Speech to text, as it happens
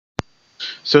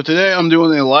So today I'm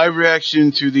doing a live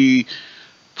reaction to the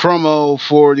promo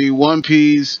for the One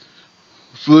Piece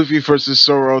Luffy vs.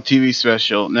 Zoro TV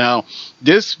special. Now,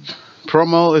 this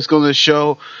promo is going to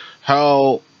show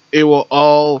how it will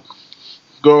all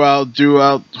go out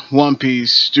throughout One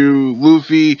Piece through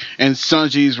Luffy and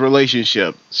Sanji's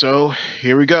relationship. So,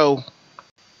 here we go.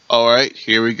 Alright,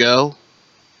 here we go.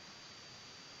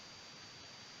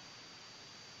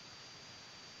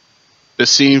 The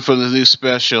scene from the new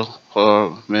special.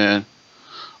 Oh, man.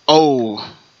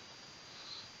 Oh.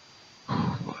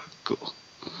 Cool.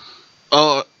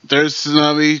 Oh, there's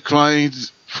Tsunami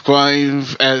crying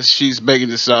as she's begging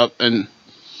to stop, and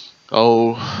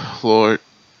oh Lord,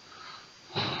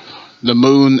 the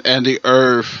moon and the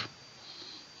earth.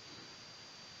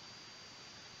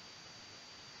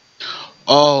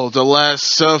 Oh, the last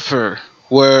suffer,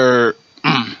 where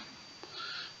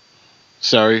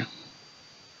sorry.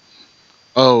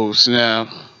 Oh snap.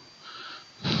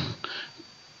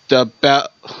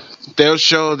 They'll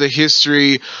show the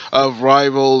history of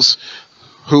rivals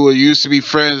who used to be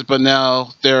friends, but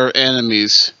now they're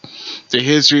enemies. The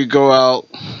history go out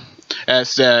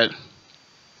as that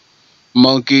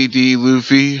Monkey D.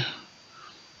 Luffy,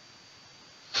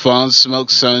 Fawn Smoke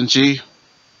Sanji,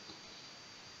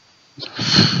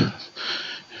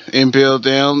 Impale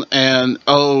Down, and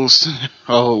oh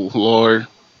Lord,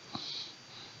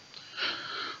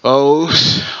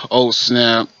 oh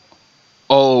snap,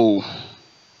 oh.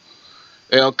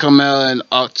 It'll come out in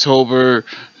October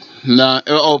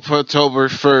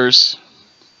 1st.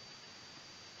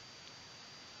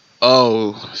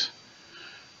 Oh,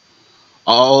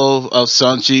 all of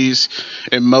Sanji's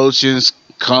emotions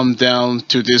come down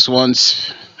to this one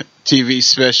TV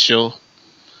special.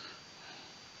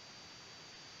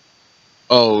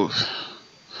 Oh,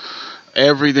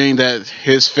 everything that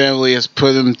his family has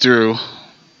put him through.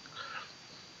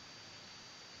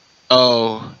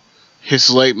 Oh, his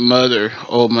late mother.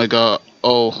 Oh my God.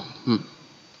 Oh.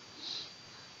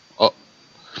 Oh.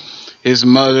 His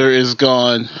mother is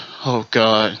gone. Oh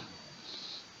God.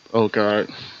 Oh God.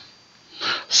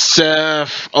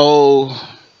 Seth.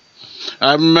 Oh.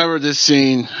 I remember this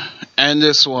scene and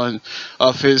this one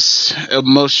of his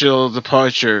emotional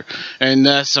departure, and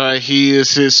that's why he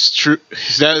is his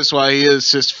that is why he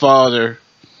is his father.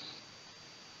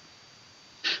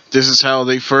 This is how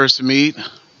they first meet.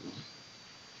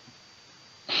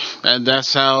 And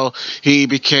that's how he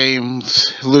became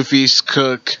Luffy's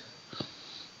cook.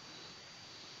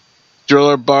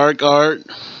 Driller Bark art.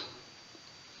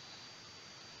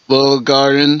 Little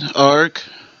Garden arc.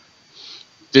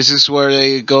 This is where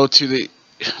they go to the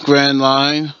Grand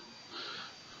Line.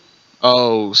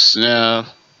 Oh snap.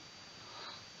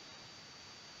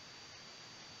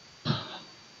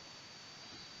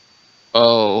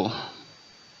 Oh.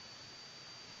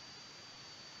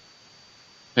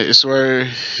 It's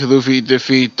where Luffy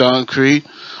defeat Don Creed.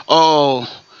 Oh,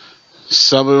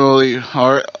 subliminally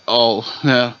hard. Oh,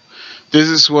 yeah. This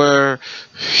is where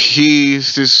he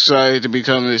decided to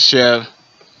become a chef.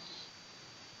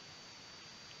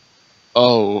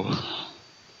 Oh.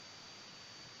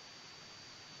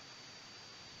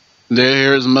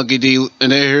 Here's Monkey D,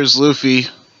 and here's Luffy,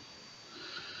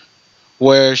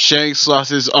 where Shanks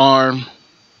lost his arm,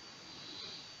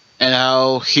 and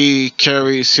how he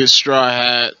carries his straw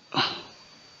hat,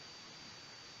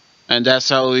 and that's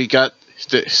how he got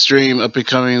the stream of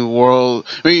becoming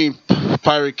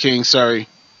Pirate King. Sorry,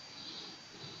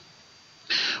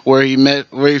 where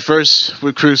he first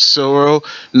recruits Zoro,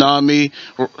 Nami,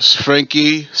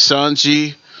 Frankie,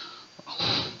 Sanji,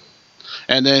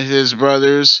 and then his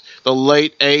brothers, the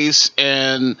late Ace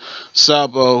and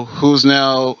Sabo, who's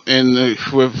now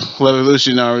with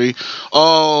Revolutionary.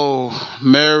 Oh,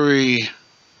 Mary.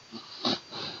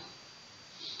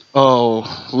 Oh,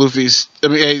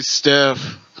 Ace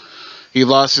Steph. He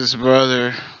lost his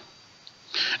brother.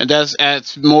 And that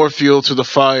adds more fuel to the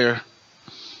fire.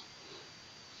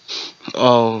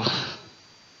 Oh.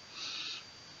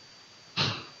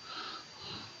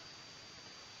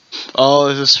 All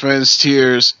of his friends'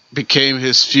 tears became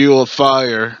his fuel of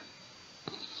fire.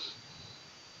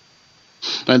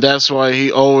 And that's why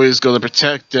he always gonna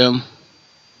protect them.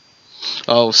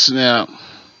 Oh snap.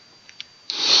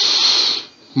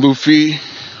 Luffy.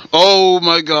 Oh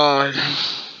my God.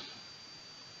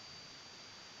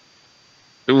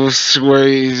 It was where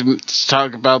he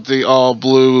talked about the all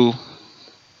blue.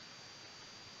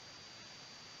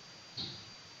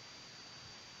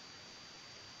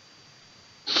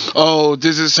 Oh,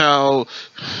 this is how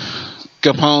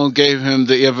Capone gave him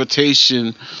the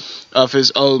invitation of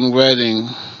his own wedding,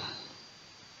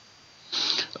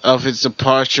 of his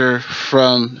departure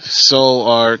from Soul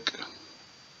Arc.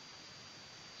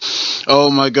 Oh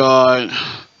my god.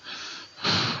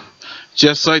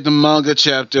 Just like the manga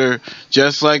chapter.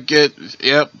 Just like it.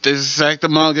 Yep, this is like the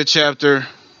manga chapter.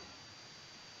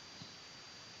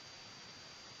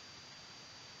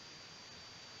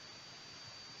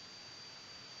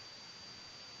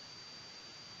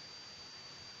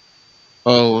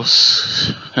 Oh,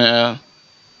 yeah.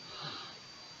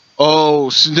 Oh,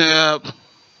 snap.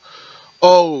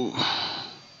 Oh.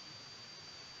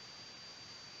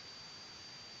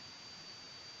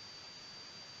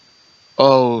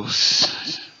 Oh.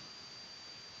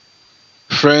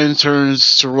 Friend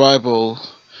turns to rival.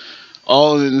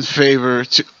 All in favor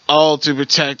to all to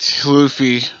protect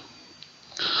Luffy.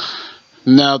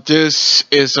 Now this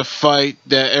is a fight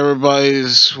that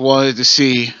everybody's wanted to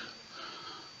see.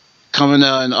 Coming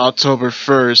out on October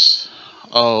 1st.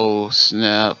 Oh,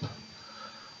 snap.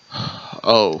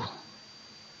 Oh.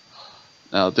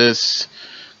 Now this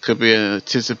could be an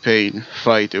anticipating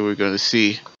fight that we're going to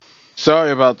see.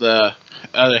 Sorry about the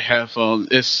other headphone.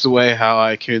 It's the way how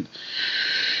I could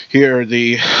hear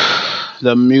the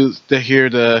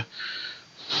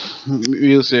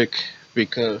music,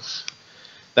 because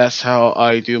that's how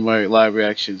I do my live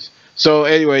reactions. So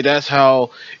anyway, that's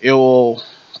how it will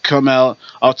come out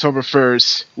October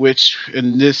 1st, which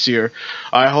in this year.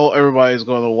 I hope everybody's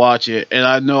going to watch it, and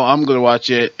I know I'm going to watch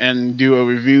it and do a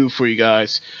review for you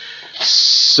guys.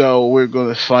 So we're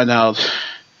going to find out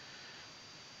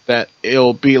that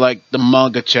it'll be like the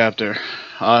manga chapter.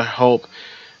 I hope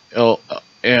it'll,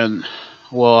 and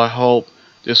well, I hope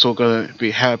this will going to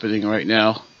be happening right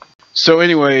now. So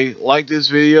anyway, like this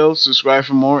video, subscribe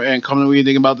for more, and comment what you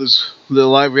think about this little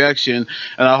live reaction.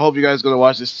 And I hope you guys are going to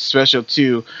watch this special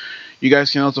too. You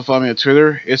guys can also follow me on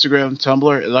Twitter, Instagram,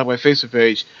 Tumblr, and like my Facebook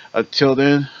page. Until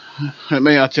then,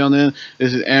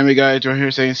 this is Anime Guy right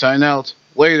here saying sign out.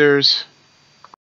 Laters.